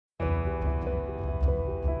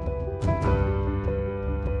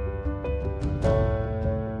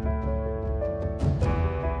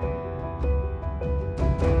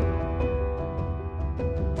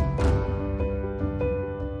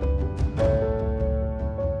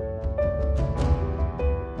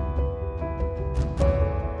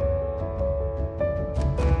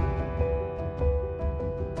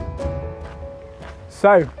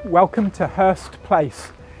So, welcome to Hurst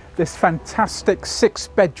Place. This fantastic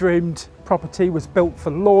 6-bedroomed property was built for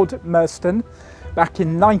Lord Merston back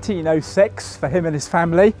in 1906 for him and his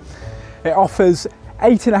family. It offers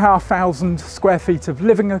 8,500 square feet of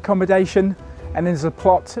living accommodation and is a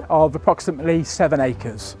plot of approximately 7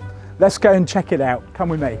 acres. Let's go and check it out. Come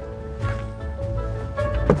with me.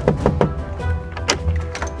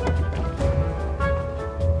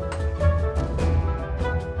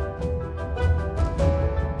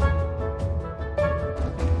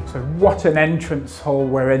 So what an entrance hall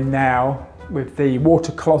we're in now, with the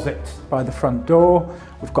water closet by the front door.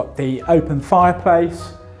 We've got the open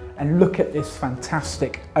fireplace, and look at this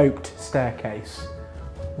fantastic oaked staircase.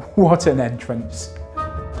 What an entrance.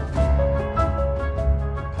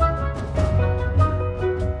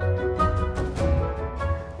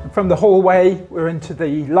 And from the hallway, we're into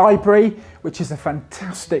the library, which is a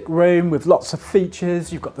fantastic room with lots of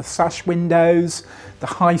features. You've got the sash windows, the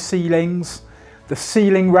high ceilings, the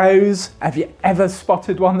ceiling rose. Have you ever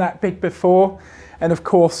spotted one that big before? And of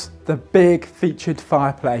course, the big featured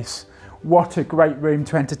fireplace. What a great room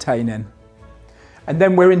to entertain in. And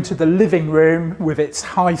then we're into the living room with its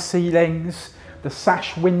high ceilings, the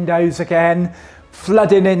sash windows again,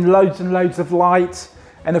 flooding in loads and loads of light.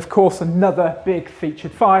 And of course, another big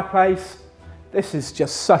featured fireplace. This is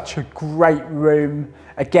just such a great room,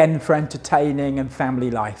 again, for entertaining and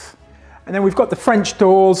family life. And then we've got the French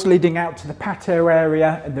doors leading out to the patio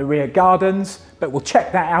area and the rear gardens, but we'll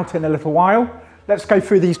check that out in a little while. Let's go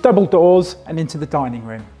through these double doors and into the dining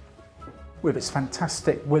room. With its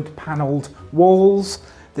fantastic wood panelled walls,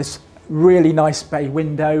 this really nice bay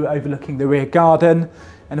window overlooking the rear garden,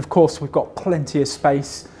 and of course we've got plenty of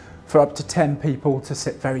space for up to 10 people to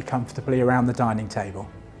sit very comfortably around the dining table.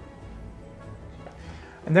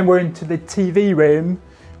 And then we're into the TV room,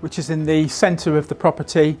 which is in the centre of the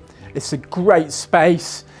property. It's a great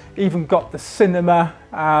space, even got the cinema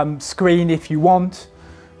screen if you want.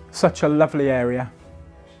 Such a lovely area.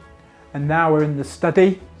 And now we're in the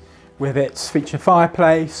study with its feature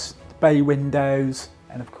fireplace, the bay windows,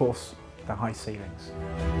 and of course the high ceilings.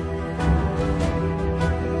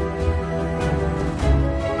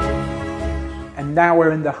 And now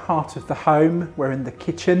we're in the heart of the home. We're in the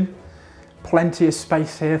kitchen. Plenty of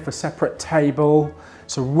space here for a separate table.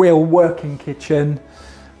 It's a real working kitchen.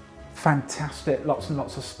 Fantastic, lots and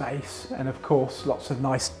lots of space, and of course lots of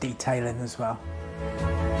nice detailing as well.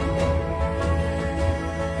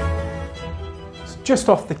 So just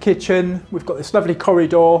off the kitchen, we've got this lovely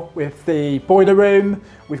corridor with the boiler room.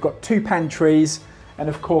 We've got 2 pantries and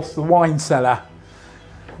of course the wine cellar.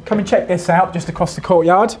 Come and check this out just across the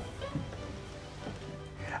courtyard.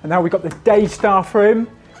 And now we've got the day staff room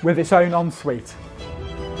with its own ensuite.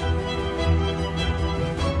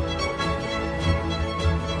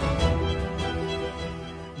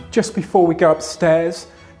 Just before we go upstairs,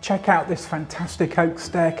 check out this fantastic oak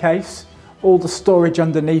staircase, all the storage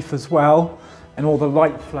underneath as well, and all the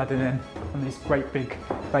light flooding in from these great big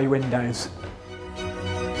bay windows.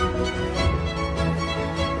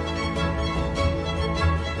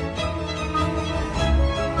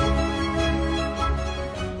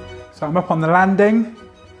 So I'm up on the landing.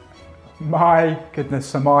 My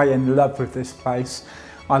goodness, am I in love with this place.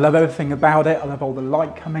 I love everything about it. I love all the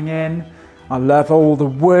light coming in. I love all the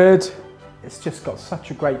wood. It's just got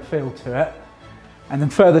such a great feel to it. And then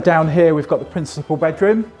further down here, we've got the principal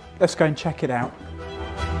bedroom. Let's go and check it out.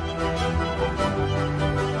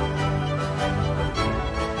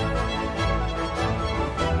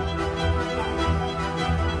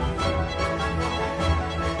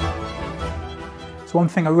 So one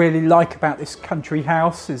thing I really like about this country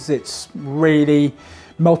house is it's really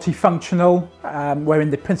multifunctional. We're in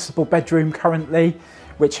the principal bedroom currently,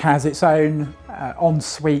 which has its own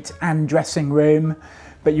ensuite and dressing room,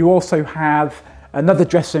 but you also have another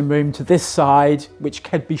dressing room to this side, which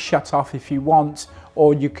could be shut off if you want,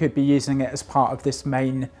 or you could be using it as part of this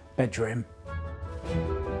main bedroom.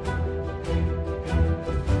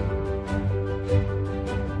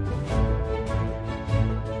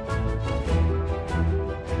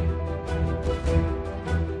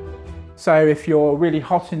 So if you're really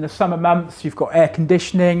hot in the summer months, you've got air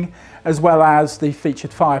conditioning, as well as the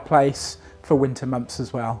featured fireplace for winter months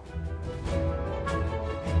as well.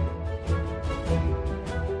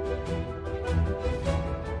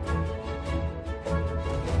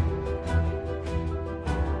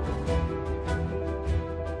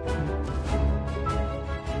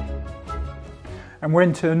 And we're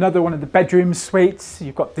into another one of the bedroom suites.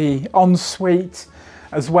 You've got the ensuite,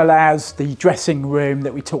 as well as the dressing room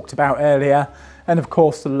that we talked about earlier, and of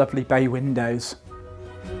course the lovely bay windows.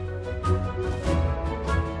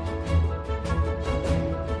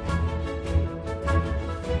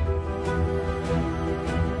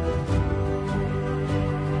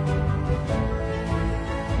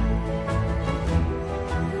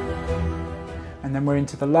 then we're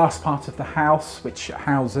into the last part of the house, which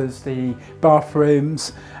houses the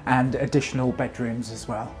bathrooms and additional bedrooms as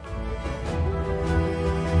well.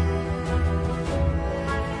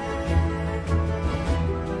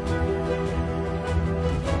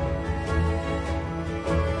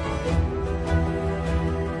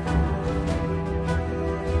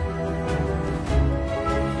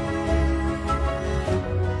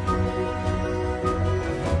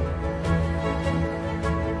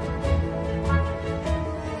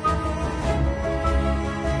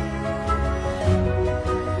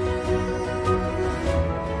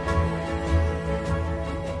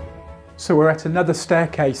 So we're at another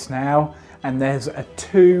staircase now, and there's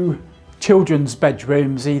two children's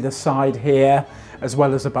bedrooms either side here, as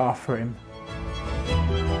well as a bathroom.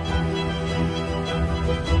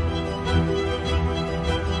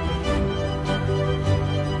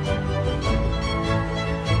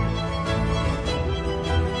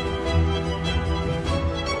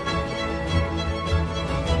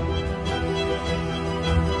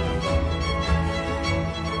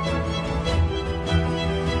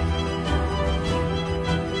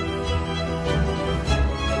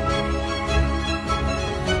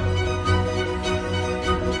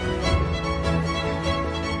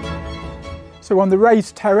 So on the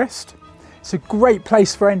raised terrace, it's a great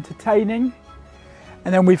place for entertaining,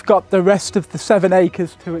 and then we've got the rest of the 7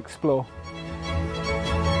 acres to explore.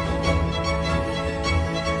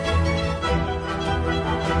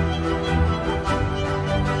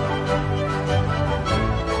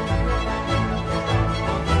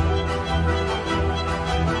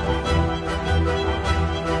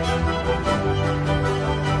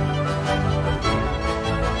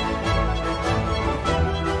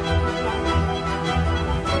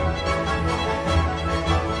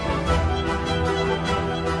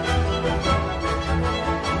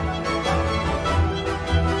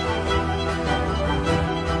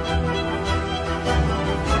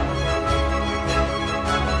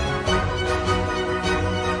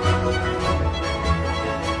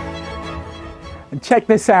 And check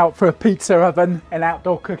this out for a pizza oven and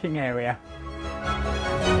outdoor cooking area.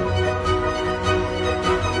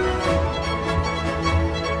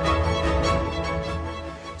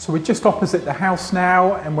 So we're just opposite the house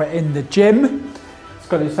now, and we're in the gym. It's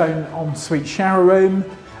got its own ensuite shower room.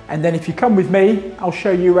 And then if you come with me, I'll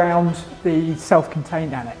show you around the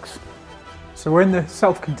self-contained annex. So we're in the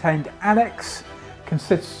self-contained annex. It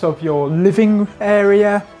consists of your living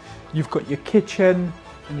area, you've got your kitchen,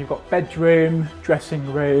 and you've got bedroom,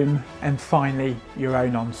 dressing room, and finally your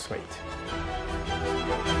own ensuite.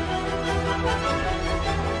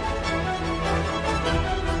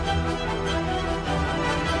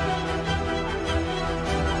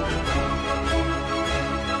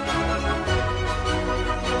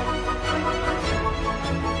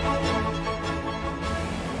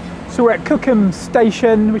 So we're at Cookham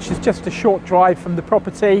station, which is just a short drive from the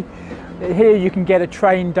property. Here you can get a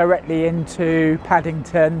train directly into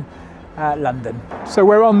Paddington, London. So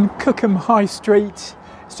we're on Cookham High Street.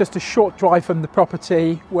 It's just a short drive from the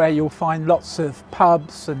property, where you'll find lots of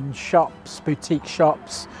pubs and shops, boutique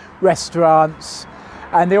shops, restaurants,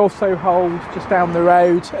 and they also hold just down the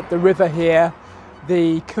road at the river here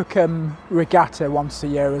the Cookham Regatta once a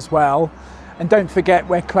year as well. And don't forget,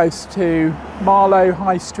 we're close to Marlow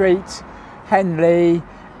High Street, Henley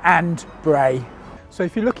and Bray. So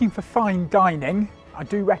if you're looking for fine dining, I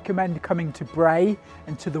do recommend coming to Bray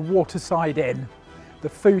and to the Waterside Inn. The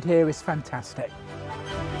food here is fantastic.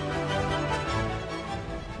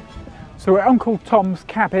 So we're at Uncle Tom's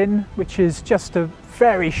Cabin, which is just a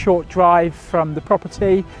very short drive from the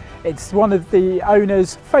property. It's one of the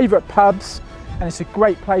owner's favourite pubs, and it's a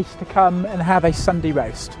great place to come and have a Sunday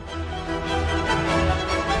roast.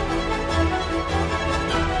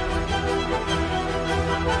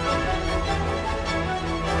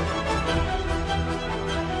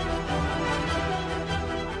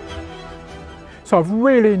 So I've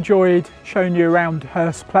really enjoyed showing you around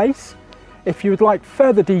Hurst Place. If you would like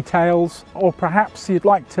further details, or perhaps you'd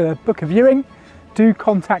like to book a viewing, do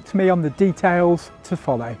contact me on the details to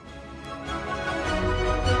follow.